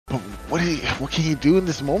what can you do in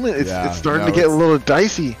this moment? It's starting to no, get a little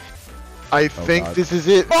dicey. I think God. this is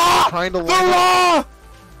it. Trying to The line up. Raw!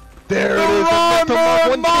 There The it is. Raw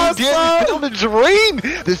Momentum once again Muramasa! down the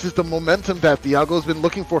drain. This is the momentum that Thiago's been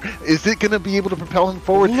looking for. Is it going to be able to propel him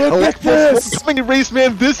forward? Look at this! Coming to race,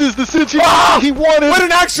 man. This is the situation he wanted. What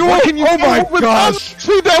an actual! What can you Oh do my with gosh!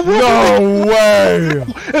 See that No way!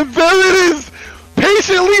 And there it is.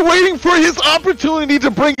 Patiently waiting for his opportunity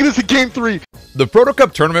to bring it into Game 3. The Proto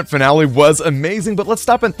Cup tournament finale was amazing, but let's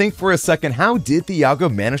stop and think for a second. How did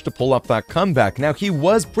Thiago manage to pull off that comeback? Now, he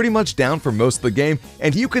was pretty much down for most of the game,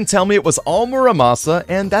 and you can tell me it was all Muramasa,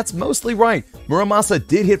 and that's mostly right. Muramasa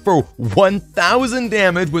did hit for 1,000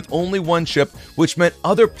 damage with only one chip, which meant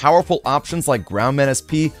other powerful options like Groundman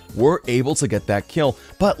SP were able to get that kill.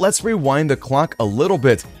 But let's rewind the clock a little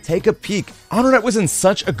bit. Take a peek. HonorNet was in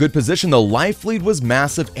such a good position. The life lead was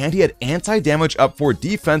massive, and he had anti-damage up for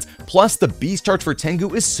defense, plus the beast charge for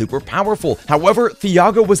Tengu is super powerful. However,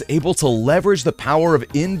 Thiago was able to leverage the power of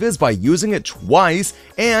Invis by using it twice,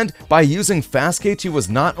 and by using Fastgate, he was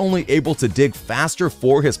not only able to dig faster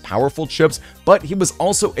for his powerful chips, but he was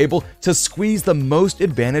also able to squeeze the most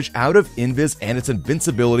advantage out of Invis and its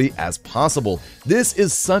invincibility as possible. This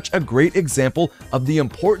is such a great example of the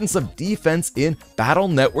importance of defense in Battle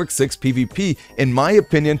Network 6 PvP. In my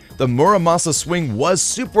opinion, the Muramasa swing was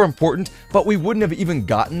super important, but we wouldn't have even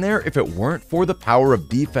gotten there if it weren't for the power of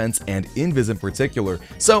defense and Invis in particular.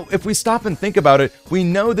 So if we stop and think about it, we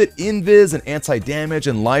know that Invis and anti-damage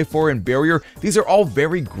and Life Orb and Barrier, these are all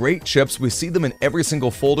very great chips. We see them in every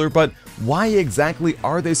single folder, but why exactly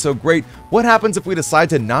are they so great? What happens if we decide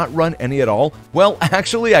to not run any at all? Well,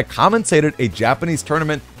 actually, I commentated a Japanese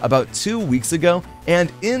tournament about 2 weeks ago,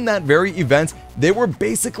 and in that very event, there were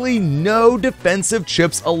basically no defensive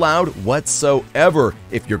chips allowed whatsoever.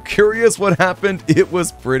 If you're curious what happened, it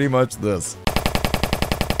was pretty much this.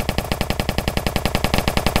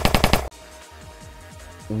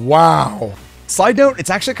 Wow. Side note, it's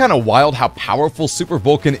actually kind of wild how powerful Super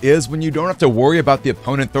Vulcan is when you don't have to worry about the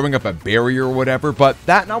opponent throwing up a barrier or whatever, but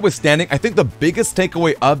that notwithstanding, I think the biggest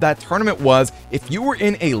takeaway of that tournament was if you were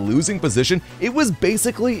in a losing position, it was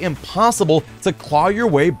basically impossible to claw your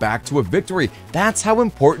way back to a victory. That's how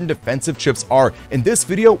important defensive chips are. In this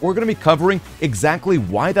video, we're going to be covering exactly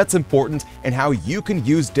why that's important and how you can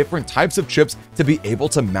use different types of chips to be able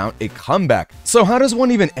to mount a comeback. So how does one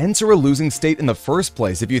even enter a losing state in the first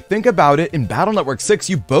place? If you think about it, in Battle Network 6,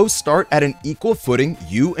 you both start at an equal footing,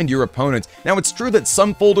 you and your opponent. Now, it's true that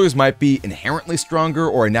some folders might be inherently stronger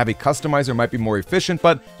or a Navi customizer might be more efficient,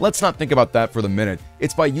 but let's not think about that for the minute.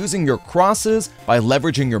 It's by using your crosses, by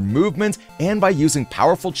leveraging your movement, and by using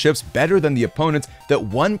powerful chips better than the opponent that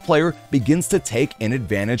one player begins to take an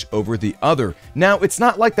advantage over the other. Now, it's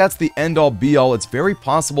not like that's the end-all be-all. It's very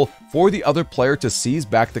possible for the other player to seize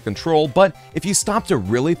back the control, but if you stop to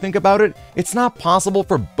really think about it, it's not possible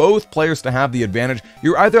for both players to have the advantage.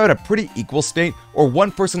 You're either at a pretty equal state, or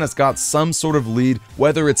one person has got some sort of lead,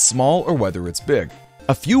 whether it's small or whether it's big.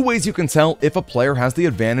 A few ways you can tell if a player has the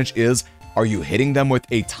advantage is, are you hitting them with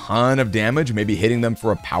a ton of damage, maybe hitting them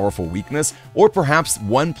for a powerful weakness? Or perhaps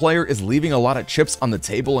one player is leaving a lot of chips on the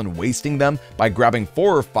table and wasting them by grabbing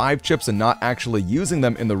 4 or 5 chips and not actually using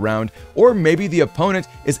them in the round? Or maybe the opponent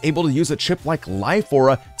is able to use a chip like Life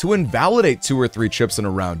Aura to invalidate 2 or 3 chips in a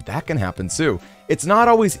round. That can happen too. It's not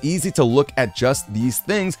always easy to look at just these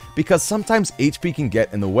things because sometimes HP can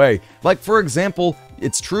get in the way. Like for example,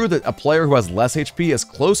 it's true that a player who has less HP is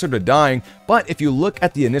closer to dying, but if you look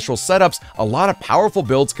at the initial setups, a lot of powerful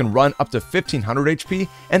builds can run up to 1500 HP,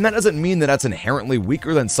 and that doesn't mean that that's inherently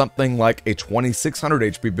weaker than something like a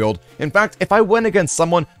 2600 HP build. In fact, if I went against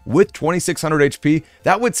someone with 2600 HP,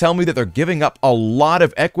 that would tell me that they're giving up a lot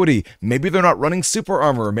of equity. Maybe they're not running super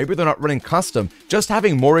armor, or maybe they're not running custom. Just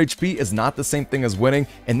having more HP is not the same thing as winning,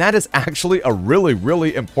 and that is actually a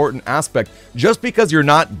really important aspect. Just because you're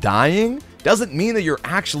not dying doesn't mean that you're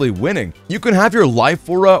actually winning. You can have your Life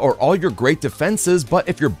Aura or all your great defenses, but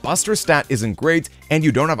if your Buster stat isn't great and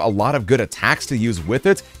you don't have a lot of good attacks to use with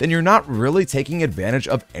it, then you're not really taking advantage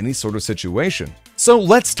of any sort of situation. So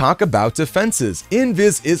let's talk about defenses.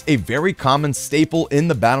 Invis is a very common staple in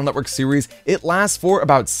the Battle Network series. It lasts for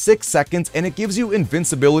about 6 seconds and it gives you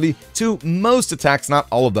invincibility to most attacks, not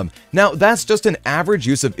all of them. Now that's just an average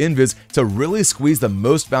use of Invis. To really squeeze the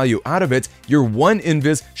most value out of it, your one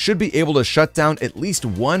Invis should be able to shut down at least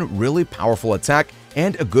one really powerful attack,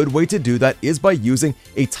 and a good way to do that is by using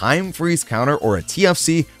a time freeze counter or a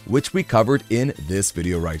TFC, which we covered in this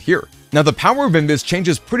video right here. Now, the power of Invis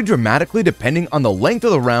changes pretty dramatically depending on the length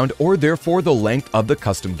of the round, or therefore the length of the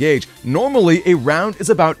custom gauge. Normally, a round is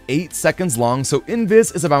about 8 seconds long, so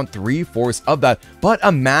Invis is about 3/4 of that. But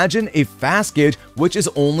imagine a fast gauge, which is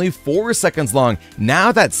only 4 seconds long.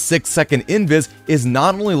 Now that 6-second Invis is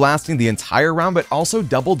not only lasting the entire round, but also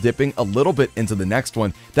double dipping a little bit into the next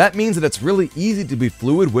one. That means that it's really easy to be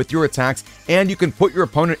fluid with your attacks, and you can put your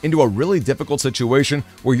opponent into a really difficult situation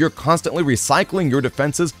where you're constantly recycling your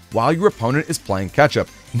defenses while your opponent is playing catch-up.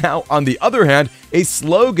 Now, on the other hand, a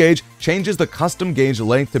slow gauge changes the custom gauge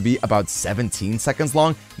length to be about 17 seconds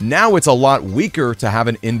long. Now it's a lot weaker to have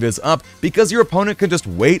an Invis up because your opponent can just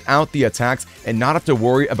wait out the attacks and not have to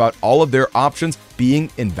worry about all of their options being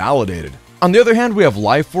invalidated. On the other hand, we have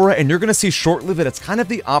Life Aura, and you're going to see shortly that it's kind of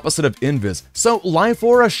the opposite of Invis. So Life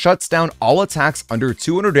Aura shuts down all attacks under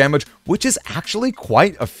 200 damage, which is actually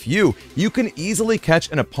quite a few. You can easily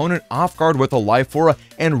catch an opponent off guard with a Life Aura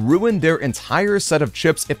and ruin their entire set of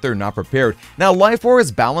chips if they're not prepared. Now, Life Aura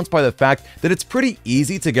is balanced by the fact that it's pretty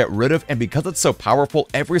easy to get rid of, and because it's so powerful,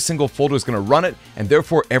 every single folder is going to run it, and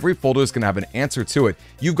therefore every folder is going to have an answer to it.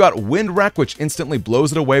 You've got Wind Rack, which instantly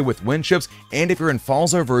blows it away with wind chips, and if you're in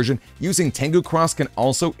Falzar version, using Tengu Cross can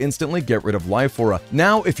also instantly get rid of Life Aura.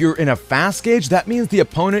 Now, if you're in a fast gauge, that means the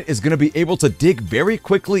opponent is going to be able to dig very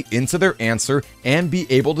quickly into their answer and be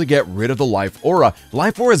able to get rid of the Life Aura.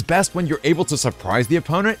 Life Aura is best when you're able to surprise the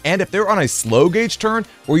opponent, and if they're on a slow gauge turn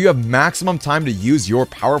where you have maximum time to use your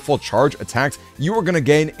powerful charge attacks, you are going to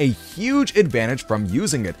gain a huge advantage from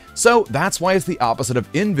using it. So that's why it's the opposite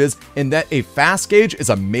of Invis, in that a fast gauge is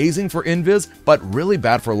amazing for Invis, but really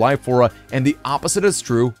bad for Life Aura, and the opposite is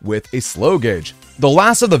true with a slow gauge. The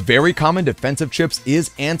last of the very common defensive chips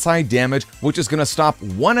is anti-damage, which is going to stop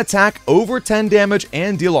one attack over 10 damage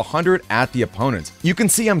and deal 100 at the opponent. You can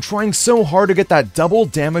see I'm trying so hard to get that double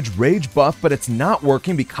damage rage buff, but it's not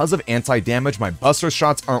working because of anti-damage. My buster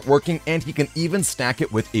shots aren't working, and he can even stack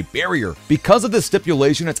it with a barrier. Because of this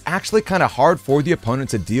stipulation, it's actually kind of hard for the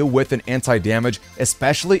opponent to deal with an anti-damage,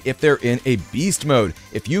 especially if they're in a beast mode.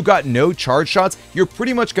 If you got no charge shots, you're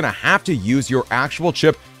pretty much going to have to use your actual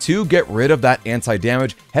chip to get rid of that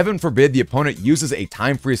anti-damage. Heaven forbid the opponent uses a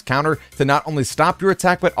time freeze counter to not only stop your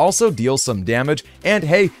attack, but also deal some damage. And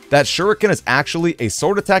hey, that shuriken is actually a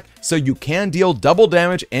sword attack, so you can deal double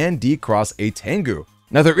damage and decross a Tengu.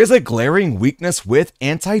 Now, there is a glaring weakness with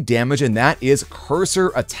anti-damage, and that is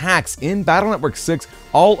cursor attacks. In Battle Network 6,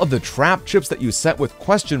 all of the trap chips that you set with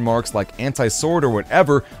question marks like anti-sword or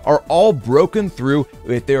whatever are all broken through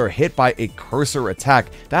if they are hit by a cursor attack.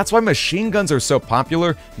 That's why machine guns are so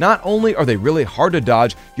popular. Not only are they really hard to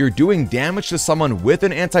dodge, you're doing damage to someone with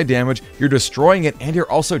an anti-damage, you're destroying it, and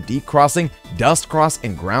you're also decrossing, dust cross,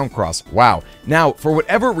 and ground cross. Wow. Now, for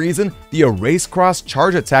whatever reason, the erase cross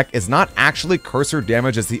charge attack is not actually cursor damage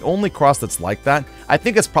as the only cross that's like that. I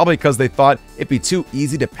think it's probably because they thought it'd be too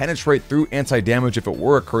easy to penetrate through anti-damage if it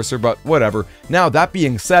were a cursor, but whatever. Now, that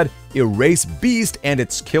being said, Erase Beast and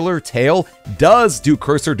its killer tail does do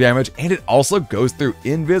cursor damage, and it also goes through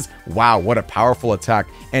Invis. Wow, what a powerful attack.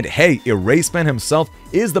 And hey, Erase Man himself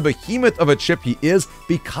is the behemoth of a chip he is,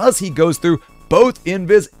 because he goes through both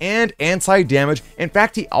Invis and anti-damage. In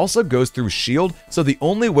fact, he also goes through shield, so the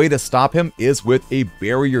only way to stop him is with a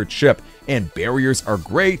barrier chip. And barriers are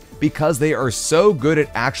great because they are so good at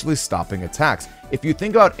actually stopping attacks. If you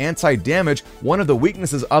think about anti-damage, one of the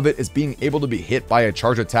weaknesses of it is being able to be hit by a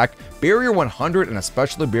charge attack. Barrier 100 and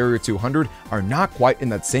especially Barrier 200 are not quite in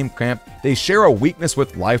that same camp. They share a weakness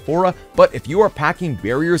with Life Aura, but if you are packing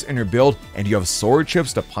barriers in your build and you have sword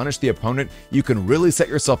chips to punish the opponent, you can really set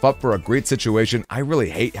yourself up for a great situation. I really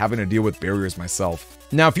hate having to deal with barriers myself.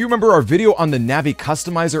 Now, if you remember our video on the Navi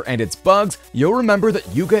Customizer and its bugs, you'll remember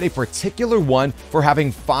that you get a particular one for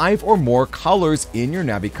having 5 or more colors in your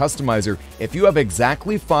Navi Customizer. If you have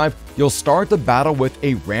exactly 5, you'll start the battle with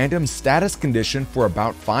a random status condition for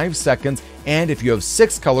about 5 seconds, and if you have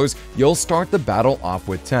 6 colors, you'll start the battle off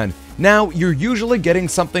with 10. Now, you're usually getting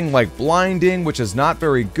something like blinding, which is not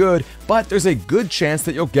very good, but there's a good chance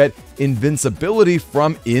that you'll get invincibility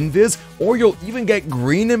from Invis, or you'll even get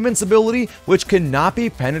green invincibility, which cannot be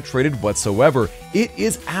penetrated whatsoever. It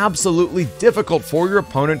is absolutely difficult for your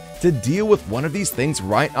opponent to deal with one of these things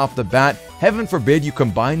right off the bat. Heaven forbid you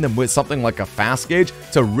combine them with something like a fast gauge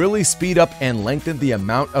to really speed up and lengthen the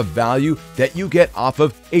amount of value that you get off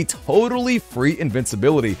of a totally free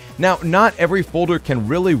invincibility. Now, not every folder can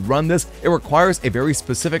really run this. It requires a very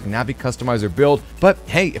specific Navi Customizer build, but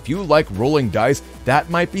hey, if you like rolling dice, that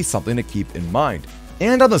might be something to keep in mind.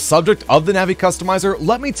 And on the subject of the Navi Customizer,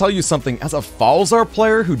 let me tell you something. As a Falzar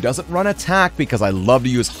player who doesn't run attack because I love to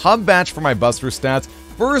use Hub Batch for my Buster stats,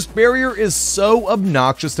 First Barrier is so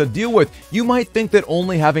obnoxious to deal with. You might think that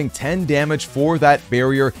only having 10 damage for that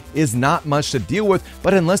barrier is not much to deal with,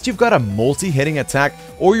 but unless you've got a multi-hitting attack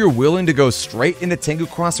or you're willing to go straight into Tengu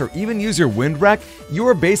Cross or even use your Wind Rack, you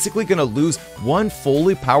are basically going to lose one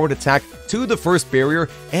fully powered attack to the First Barrier,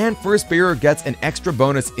 and First Barrier gets an extra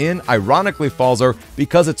bonus in, ironically, Falzar,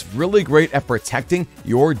 because it's really great at protecting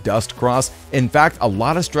your Dust Cross. In fact, a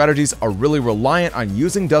lot of strategies are really reliant on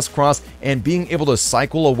using Dust Cross and being able to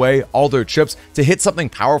cycle away all their chips to hit something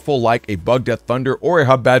powerful like a Bug Death Thunder or a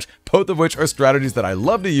Hub Badge, both of which are strategies that I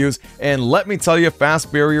love to use, and let me tell you,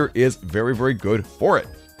 Fast Barrier is very, very good for it.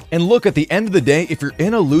 And look, at the end of the day, if you're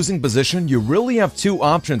in a losing position, you really have two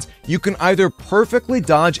options. You can either perfectly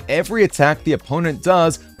dodge every attack the opponent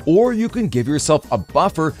does, or you can give yourself a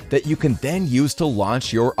buffer that you can then use to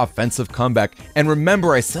launch your offensive comeback. And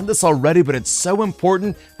remember, I said this already, but it's so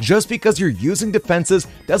important. Just because you're using defenses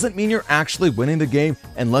doesn't mean you're actually winning the game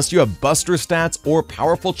unless you have Buster stats or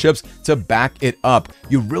powerful chips to back it up.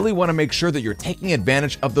 You really want to make sure that you're taking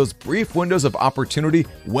advantage of those brief windows of opportunity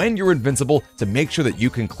when you're invincible to make sure that you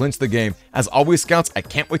can clinch the game. As always, Scouts, I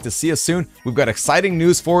can't wait to see you soon. We've got exciting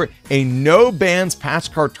news for it, a no bans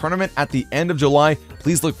patch card tournament at the end of July.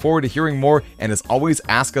 Please look forward to hearing more, and as always,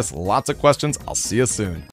 ask us lots of questions. I'll see you soon.